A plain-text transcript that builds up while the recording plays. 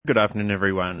Good afternoon,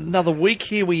 everyone. Another week,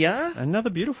 here we are.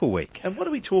 Another beautiful week. And what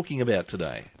are we talking about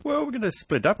today? Well, we're going to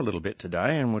split up a little bit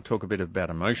today, and we'll talk a bit about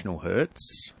emotional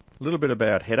hurts, a little bit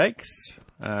about headaches,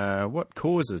 what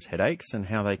causes headaches and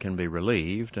how they can be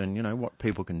relieved, and, what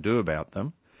people can do about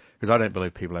them, because I don't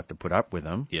believe people have to put up with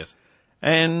them. Yes.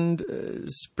 And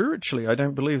spiritually, I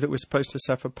don't believe that we're supposed to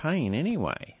suffer pain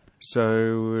anyway.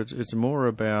 So it's more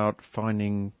about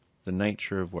finding the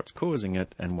nature of what's causing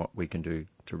it and what we can do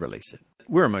to release it.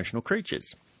 We're emotional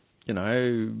creatures.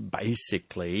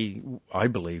 Basically, I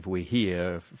believe we're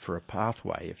here for a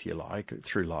pathway, if you like,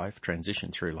 through life,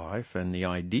 transition through life. And the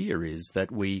idea is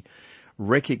that we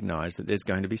recognize that there's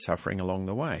going to be suffering along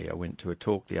the way. I went to a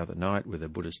talk the other night with a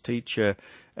Buddhist teacher,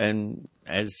 and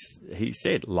as he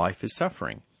said, life is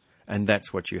suffering. And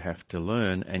that's what you have to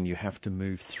learn, and you have to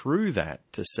move through that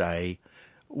to say,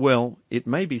 well, it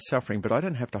may be suffering, but I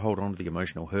don't have to hold on to the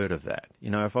emotional hurt of that.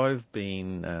 If I've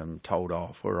been told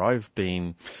off, or I've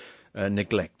been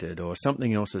neglected, or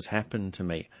something else has happened to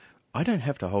me, I don't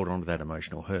have to hold on to that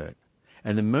emotional hurt.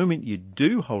 And the moment you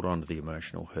do hold on to the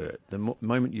emotional hurt, the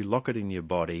moment you lock it in your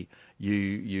body,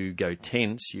 you go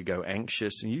tense, you go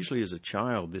anxious, and usually as a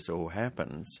child this all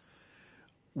happens.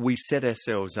 We set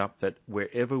ourselves up that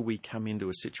wherever we come into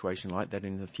a situation like that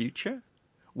in the future,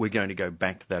 we're going to go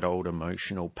back to that old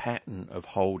emotional pattern of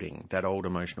holding, that old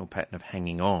emotional pattern of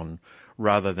hanging on,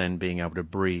 rather than being able to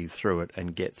breathe through it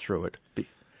and get through it.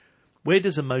 Where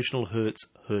does emotional hurts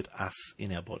hurt us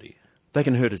in our body? They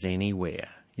can hurt us anywhere.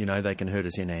 They can hurt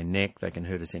us in our neck, they can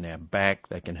hurt us in our back,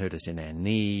 they can hurt us in our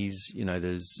knees.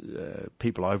 There's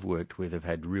people I've worked with have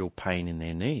had real pain in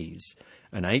their knees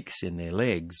and aches in their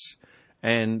legs.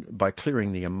 And by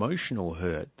clearing the emotional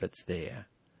hurt that's there,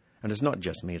 and it's not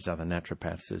just me, it's other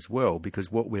naturopaths as well,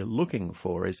 because what we're looking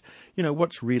for is,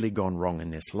 what's really gone wrong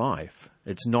in this life.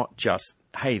 It's not just,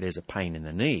 hey, there's a pain in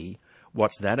the knee.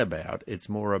 What's that about? It's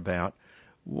more about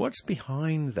what's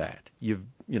behind that.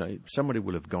 Somebody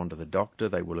will have gone to the doctor,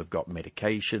 they will have got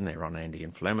medication, they're on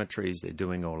anti-inflammatories, they're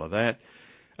doing all of that.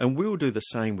 And we'll do the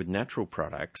same with natural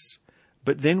products,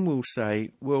 but then we'll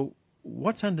say, well,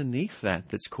 what's underneath that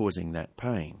that's causing that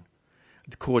pain,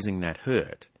 causing that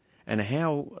hurt? And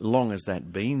how long has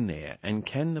that been there? And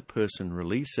can the person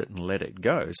release it and let it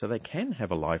go so they can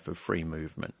have a life of free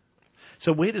movement?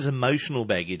 So where does emotional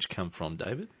baggage come from,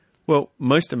 David? Well,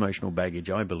 most emotional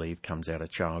baggage, I believe, comes out of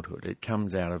childhood. It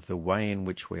comes out of the way in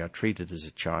which we are treated as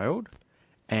a child,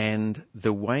 and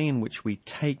the way in which we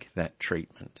take that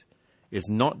treatment is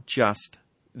not just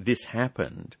this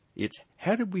happened, it's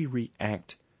how did we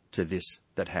react to this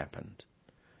that happened?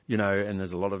 And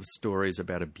there's a lot of stories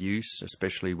about abuse,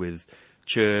 especially with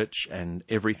church and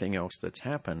everything else that's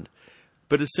happened.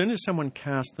 But as soon as someone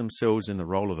casts themselves in the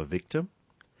role of a victim,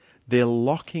 they're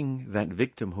locking that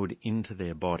victimhood into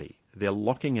their body. They're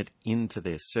locking it into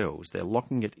their cells. They're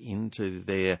locking it into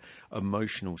their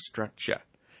emotional structure.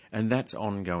 And that's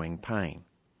ongoing pain.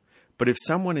 But if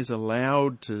someone is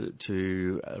allowed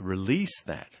to release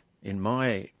that, in my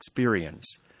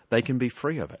experience, they can be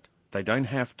free of it. They don't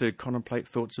have to contemplate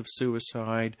thoughts of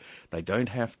suicide. They don't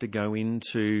have to go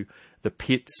into the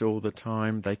pits all the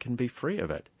time. They can be free of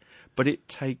it. But it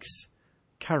takes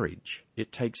courage.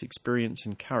 It takes experience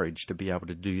and courage to be able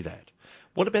to do that.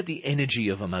 What about the energy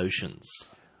of emotions?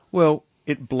 Well,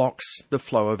 it blocks the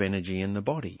flow of energy in the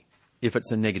body if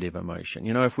it's a negative emotion.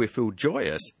 If we feel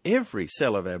joyous, every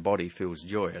cell of our body feels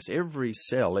joyous. Every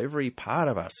cell, every part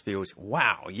of us feels,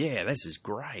 wow, yeah, this is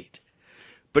great.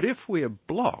 But if we are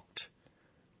blocked,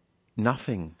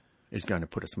 nothing is going to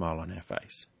put a smile on our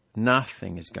face.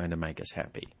 Nothing is going to make us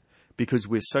happy because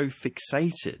we're so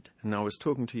fixated. And I was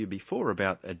talking to you before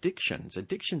about addictions.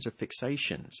 Addictions are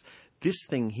fixations. This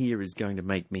thing here is going to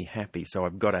make me happy, so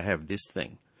I've got to have this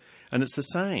thing. And it's the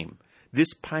same.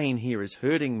 This pain here is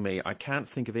hurting me. I can't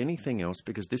think of anything else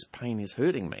because this pain is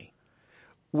hurting me.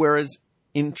 Whereas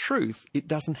in truth, it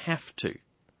doesn't have to.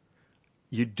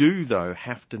 You do, though,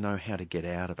 have to know how to get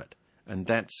out of it. And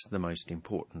that's the most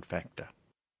important factor.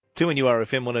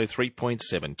 2NURFM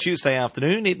 103.7. Tuesday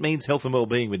afternoon, it means health and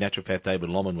wellbeing with naturopath David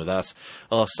Lomman with us.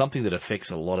 Oh, something that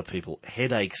affects a lot of people.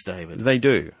 Headaches, David. They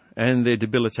do. And they're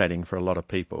debilitating for a lot of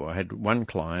people. I had one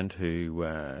client who,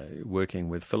 working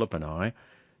with Philip and I,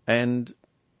 and,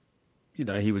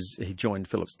 he joined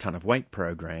Philip's Ton of Weight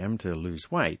program to lose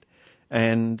weight.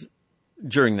 And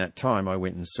during that time, I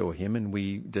went and saw him and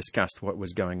we discussed what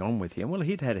was going on with him. Well,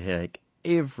 he'd had a headache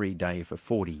every day for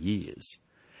 40 years.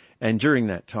 And during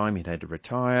that time, he'd had to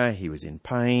retire. He was in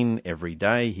pain every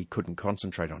day. He couldn't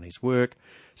concentrate on his work.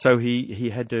 So he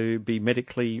had to be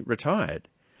medically retired.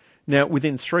 Now,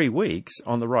 within 3 weeks,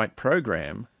 on the right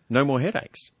program, no more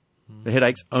headaches. The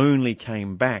headaches only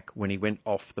came back when he went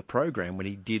off the program, when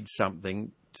he did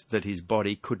something that his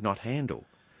body could not handle.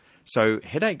 So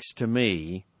headaches, to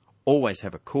me, always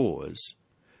have a cause,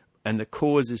 and the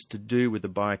cause is to do with the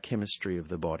biochemistry of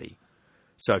the body.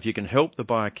 So if you can help the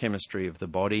biochemistry of the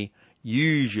body,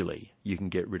 usually you can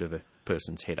get rid of a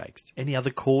person's headaches. Any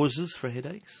other causes for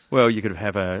headaches? Well, you could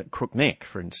have a crook neck,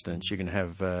 for instance. You can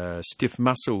have stiff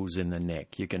muscles in the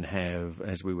neck. You can have,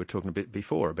 as we were talking a bit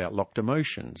before, about locked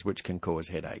emotions, which can cause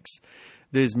headaches.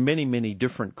 There's many, many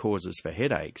different causes for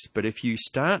headaches, but if you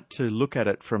start to look at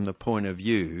it from the point of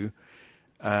view,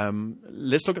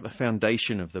 let's look at the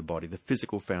foundation of the body, the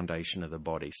physical foundation of the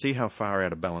body. See how far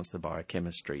out of balance the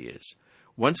biochemistry is.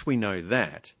 Once we know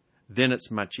that, then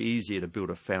it's much easier to build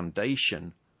a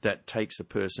foundation that takes a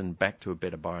person back to a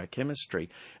better biochemistry.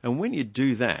 And when you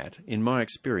do that, in my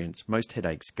experience, most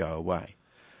headaches go away.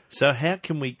 So how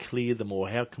can we clear them, or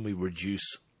how can we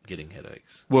reduce getting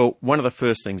headaches? Well, one of the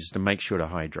first things is to make sure to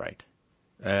hydrate.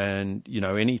 And,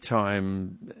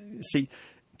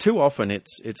 too often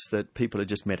it's that people are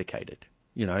just medicated.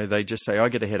 They just say, I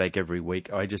get a headache every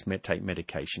week. I just take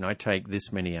medication. I take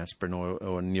this many aspirin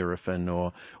or Nurofen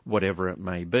or whatever it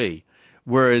may be.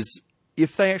 Whereas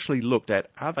if they actually looked at,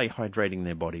 are they hydrating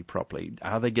their body properly?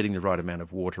 Are they getting the right amount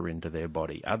of water into their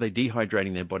body? Are they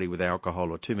dehydrating their body with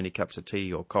alcohol or too many cups of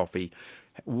tea or coffee?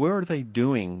 What are they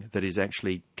doing that is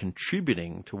actually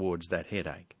contributing towards that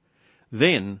headache?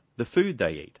 Then the food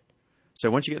they eat. So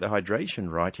once you get the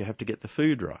hydration right, you have to get the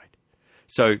food right.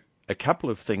 So a couple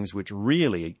of things which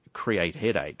really create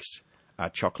headaches are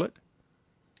chocolate,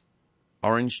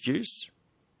 orange juice,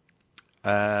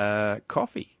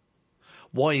 coffee.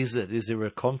 Why is it? Is there a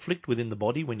conflict within the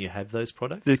body when you have those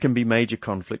products? There can be major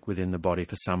conflict within the body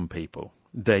for some people.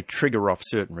 They trigger off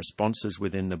certain responses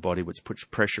within the body which puts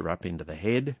pressure up into the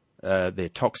head. They're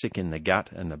toxic in the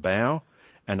gut and the bowel.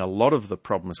 And a lot of the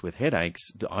problems with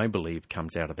headaches, I believe,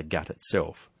 comes out of the gut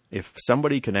itself. If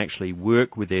somebody can actually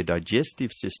work with their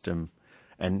digestive system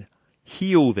and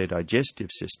heal their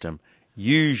digestive system,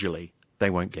 usually they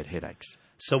won't get headaches.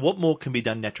 So what more can be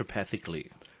done naturopathically?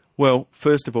 Well,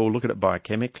 first of all, look at it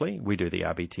biochemically. We do the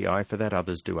RBTI for that.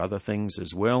 Others do other things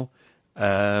as well.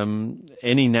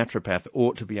 Any naturopath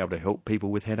ought to be able to help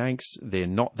people with headaches. They're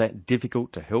not that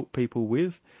difficult to help people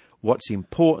with. What's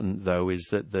important, though, is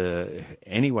that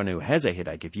anyone who has a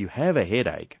headache, if you have a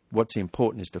headache, what's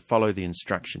important is to follow the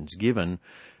instructions given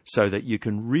so that you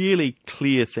can really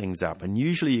clear things up. And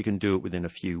usually you can do it within a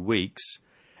few weeks.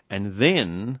 And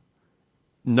then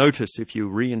notice if you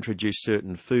reintroduce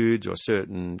certain foods or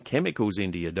certain chemicals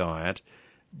into your diet,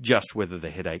 just whether the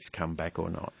headaches come back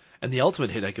or not. And the ultimate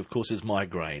headache, of course, is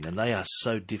migraine, and they are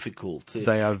so difficult.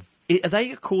 They are they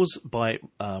caused by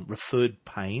referred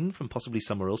pain from possibly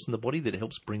somewhere else in the body that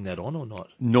helps bring that on or not?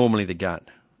 Normally the gut.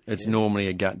 It's normally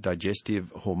a gut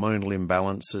digestive. Hormonal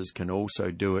imbalances can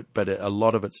also do it, but a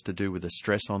lot of it's to do with the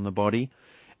stress on the body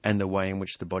and the way in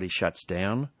which the body shuts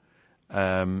down.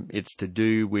 It's to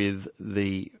do with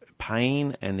the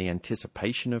pain and the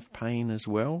anticipation of pain as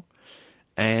well.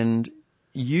 And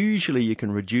usually you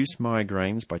can reduce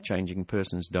migraines by changing a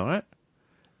person's diet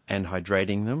and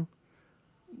hydrating them.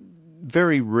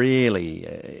 Very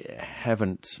rarely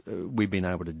haven't we been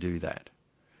able to do that.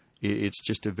 It's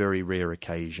just a very rare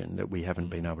occasion that we haven't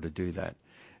been able to do that.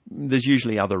 There's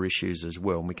usually other issues as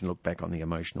well, and we can look back on the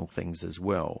emotional things as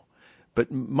well.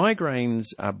 But migraines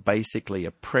are basically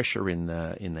a pressure in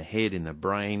the head, in the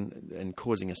brain, and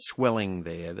causing a swelling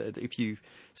there. That if you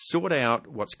sort out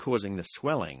what's causing the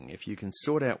swelling, if you can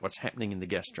sort out what's happening in the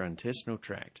gastrointestinal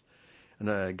tract, and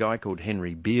a guy called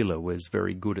Henry Beeler was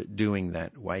very good at doing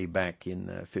that way back in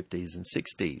the 50s and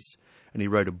 60s. And he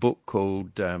wrote a book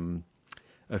called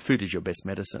Food is Your Best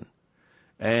Medicine.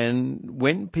 And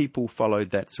when people followed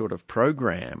that sort of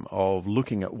program of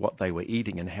looking at what they were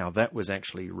eating and how that was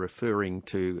actually referring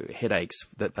to headaches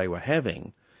that they were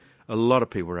having, a lot of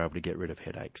people were able to get rid of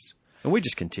headaches. And we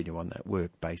just continue on that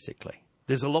work, basically.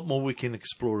 There's a lot more we can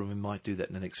explore, and we might do that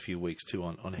in the next few weeks too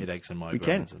on headaches and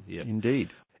migraines. We can,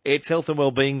 indeed. It's Health and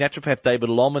Wellbeing. Naturopath David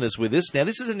Longman is with us. Now,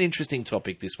 this is an interesting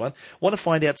topic, this one. Want to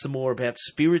find out some more about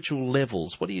spiritual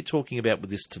levels. What are you talking about with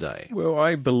this today? Well,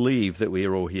 I believe that we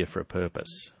are all here for a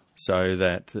purpose. So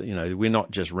that, we're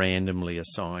not just randomly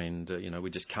assigned, we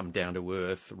just come down to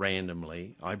earth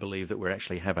randomly. I believe that we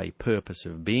actually have a purpose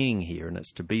of being here, and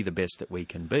it's to be the best that we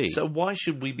can be. So why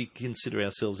should we consider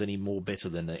ourselves any more better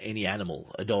than any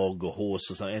animal, a dog or horse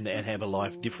or something, and have a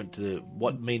life different to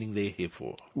what meaning they're here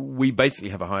for? We basically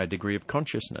have a higher degree of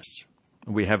consciousness.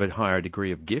 We have a higher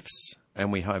degree of gifts,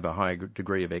 and we have a higher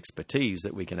degree of expertise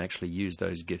that we can actually use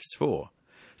those gifts for.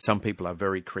 Some people are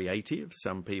very creative.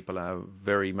 Some people are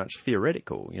very much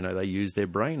theoretical. They use their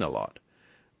brain a lot.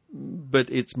 But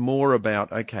it's more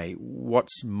about, okay,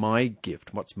 what's my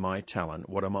gift? What's my talent?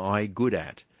 What am I good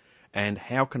at? And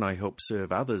how can I help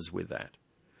serve others with that?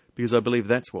 Because I believe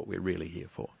that's what we're really here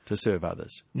for, to serve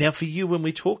others. Now, for you, when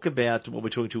we talk about what we're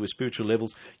talking to with spiritual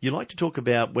levels, you like to talk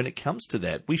about when it comes to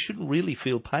that, we shouldn't really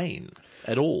feel pain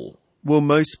at all. Well,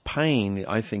 most pain,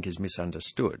 I think, is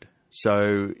misunderstood.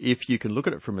 So if you can look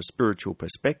at it from a spiritual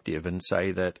perspective and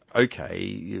say that,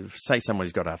 okay, say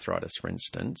somebody's got arthritis, for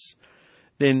instance,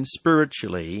 then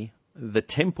spiritually, the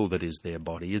temple that is their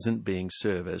body isn't being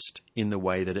serviced in the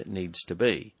way that it needs to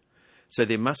be. So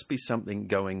there must be something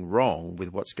going wrong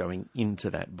with what's going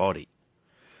into that body.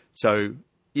 So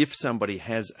if somebody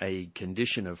has a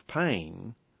condition of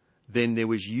pain, then there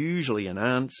was usually an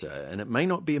answer, and it may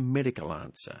not be a medical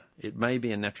answer. It may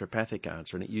be a naturopathic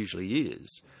answer, and it usually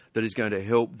is, that is going to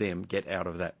help them get out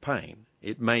of that pain.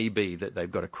 It may be that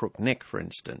they've got a crook neck, for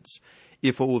instance.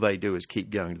 If all they do is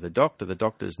keep going to the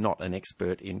doctor's not an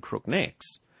expert in crook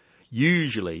necks.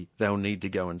 Usually they'll need to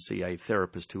go and see a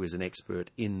therapist who is an expert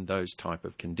in those type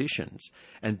of conditions.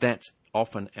 And that's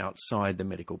often outside the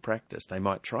medical practice. They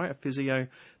might try a physio,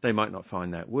 they might not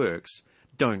find that works.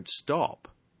 Don't stop,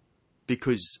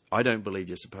 because I don't believe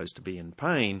you're supposed to be in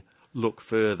pain. Look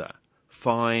further.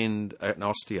 Find an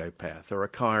osteopath or a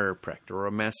chiropractor or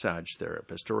a massage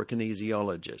therapist or a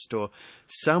kinesiologist or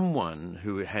someone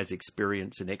who has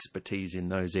experience and expertise in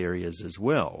those areas as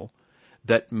well,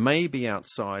 that may be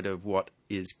outside of what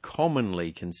is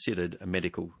commonly considered a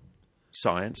medical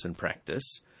science and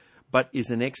practice, but is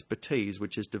an expertise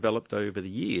which has developed over the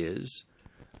years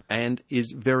and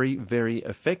is very, very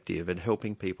effective at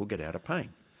helping people get out of pain.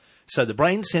 So the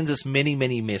brain sends us many,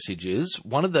 many messages.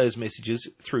 One of those messages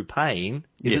through pain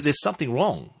is that there's something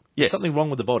wrong. Yes. There's something wrong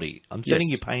with the body. I'm sending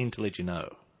you pain to let you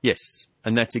know. Yes,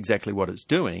 and that's exactly what it's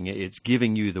doing. It's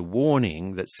giving you the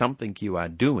warning that something you are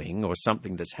doing or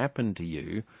something that's happened to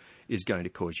you is going to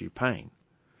cause you pain.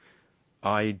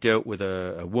 I dealt with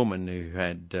a woman who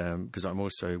had, because I'm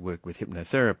also work with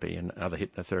hypnotherapy, and other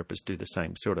hypnotherapists do the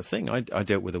same sort of thing. I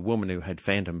dealt with a woman who had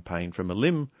phantom pain from a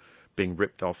limb being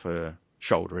ripped off her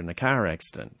shoulder in a car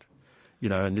accident.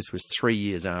 And this was 3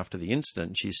 years after the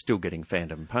incident. She's still getting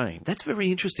phantom pain. That's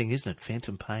very interesting, isn't it?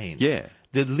 Phantom pain. Yeah.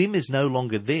 The limb is no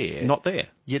longer there. Not there.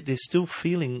 Yet they're still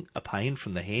feeling a pain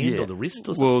from the hand or the wrist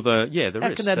or something. Well, the How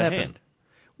wrist, can that the happen? hand.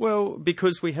 Well,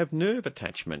 because we have nerve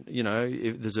attachment.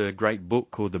 There's a great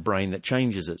book called The Brain That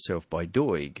Changes Itself by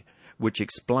Doig, which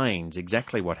explains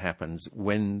exactly what happens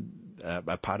when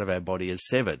a part of our body is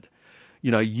severed.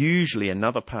 Usually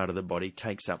another part of the body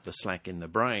takes up the slack in the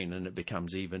brain, and it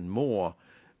becomes even more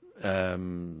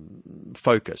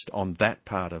focused on that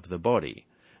part of the body.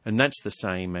 And that's the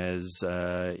same as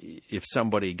if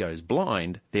somebody goes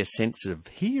blind, their sense of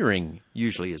hearing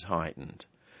usually is heightened.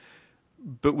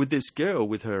 But with this girl,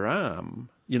 with her arm,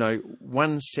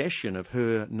 one session of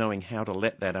her knowing how to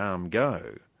let that arm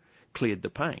go cleared the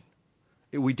pain.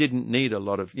 We didn't need a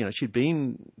lot of, she'd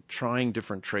been trying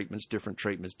different treatments,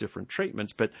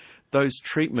 but those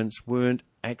treatments weren't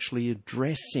actually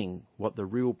addressing what the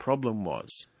real problem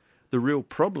was. The real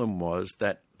problem was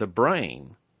that the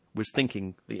brain was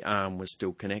thinking the arm was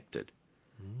still connected.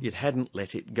 It hadn't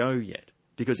let it go yet.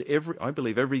 Because I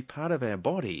believe every part of our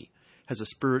body has a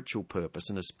spiritual purpose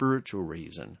and a spiritual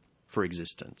reason for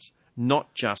existence,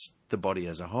 not just the body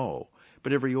as a whole.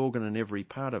 But every organ and every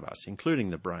part of us, including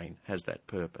the brain, has that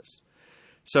purpose.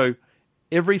 So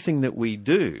everything that we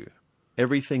do,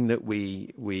 everything that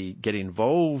we get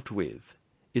involved with,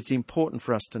 it's important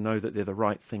for us to know that they're the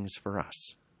right things for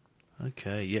us.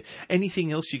 Okay, yeah.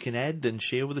 Anything else you can add and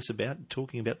share with us about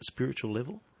talking about the spiritual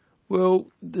level? Well,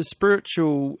 the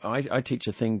spiritual, I teach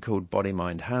a thing called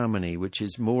body-mind harmony, which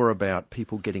is more about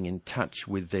people getting in touch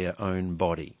with their own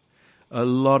body. A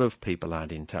lot of people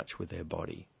aren't in touch with their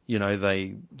body.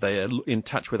 They are in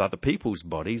touch with other people's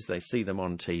bodies. They see them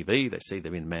on TV. They see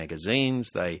them in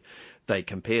magazines. They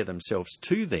compare themselves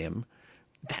to them.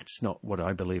 That's not what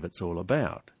I believe it's all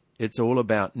about. It's all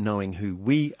about knowing who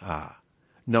we are,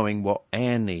 knowing what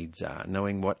our needs are,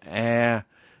 knowing what our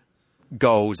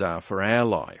goals are for our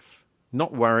life,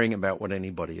 not worrying about what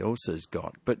anybody else has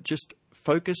got, but just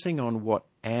focusing on what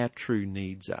our true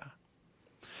needs are.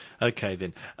 Okay,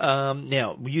 then.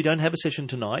 Now, you don't have a session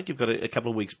tonight. You've got a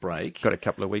couple of weeks' break. Got a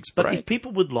couple of weeks' break. But if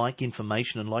people would like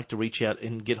information and like to reach out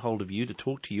and get hold of you to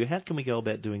talk to you, how can we go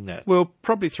about doing that? Well,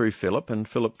 probably through Philip, and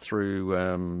Philip through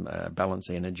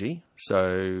Balance Energy.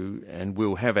 And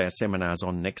we'll have our seminars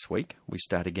on next week. We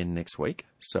start again next week.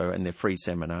 And they're free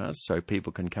seminars, so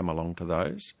people can come along to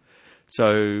those.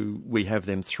 So we have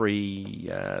them three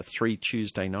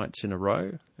Tuesday nights in a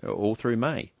row, all through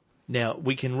May. Now,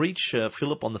 we can reach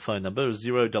Philip on the phone number,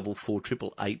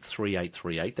 0444 888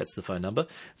 3838. That's the phone number,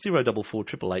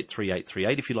 0444 888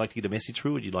 3838. If you'd like to get a message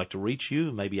through and you'd like to reach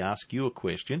you, maybe ask you a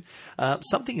question.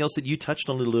 Something else that you touched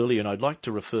on a little earlier, and I'd like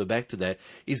to refer back to that,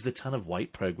 is the Ton of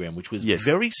Weight program, which was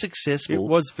very successful. It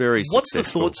was very successful. What's the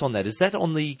thoughts on that? Is that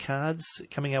on the cards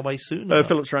coming our way soon?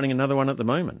 Philip's running another one at the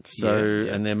moment,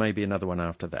 and there may be another one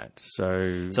after that.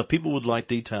 So if people would like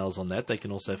details on that, they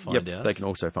can also find out. They can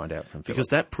also find out from Philip. Because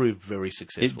that proved very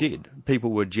successful. It did.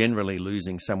 People were generally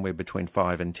losing somewhere between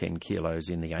 5 and 10 kilos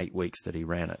in the 8 weeks that he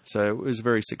ran it. So it was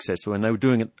very successful, and they were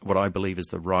doing it what I believe is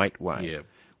the right way,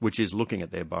 which is looking at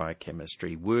their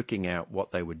biochemistry, working out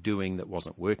what they were doing that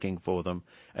wasn't working for them,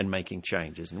 and making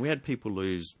changes. And we had people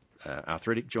lose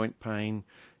arthritic joint pain,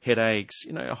 headaches,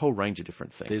 a whole range of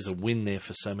different things. There's a win there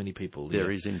for so many people. There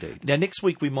is indeed. Now, next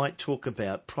week we might talk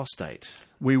about prostate.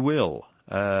 We will.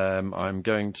 I'm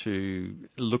going to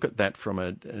look at that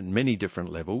from many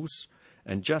different levels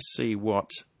and just see what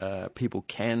people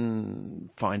can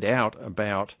find out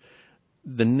about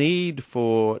the need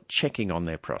for checking on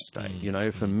their prostate.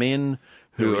 For men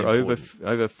who are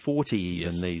over 40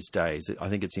 even these days, I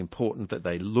think it's important that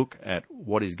they look at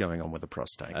what is going on with the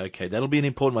prostate. Okay, that'll be an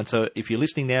important one. So if you're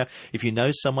listening now, if you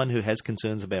know someone who has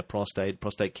concerns about prostate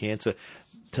cancer,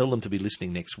 tell them to be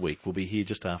listening next week. We'll be here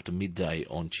just after midday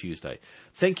on Tuesday.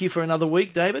 Thank you for another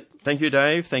week, David. Thank you,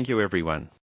 Dave. Thank you, everyone.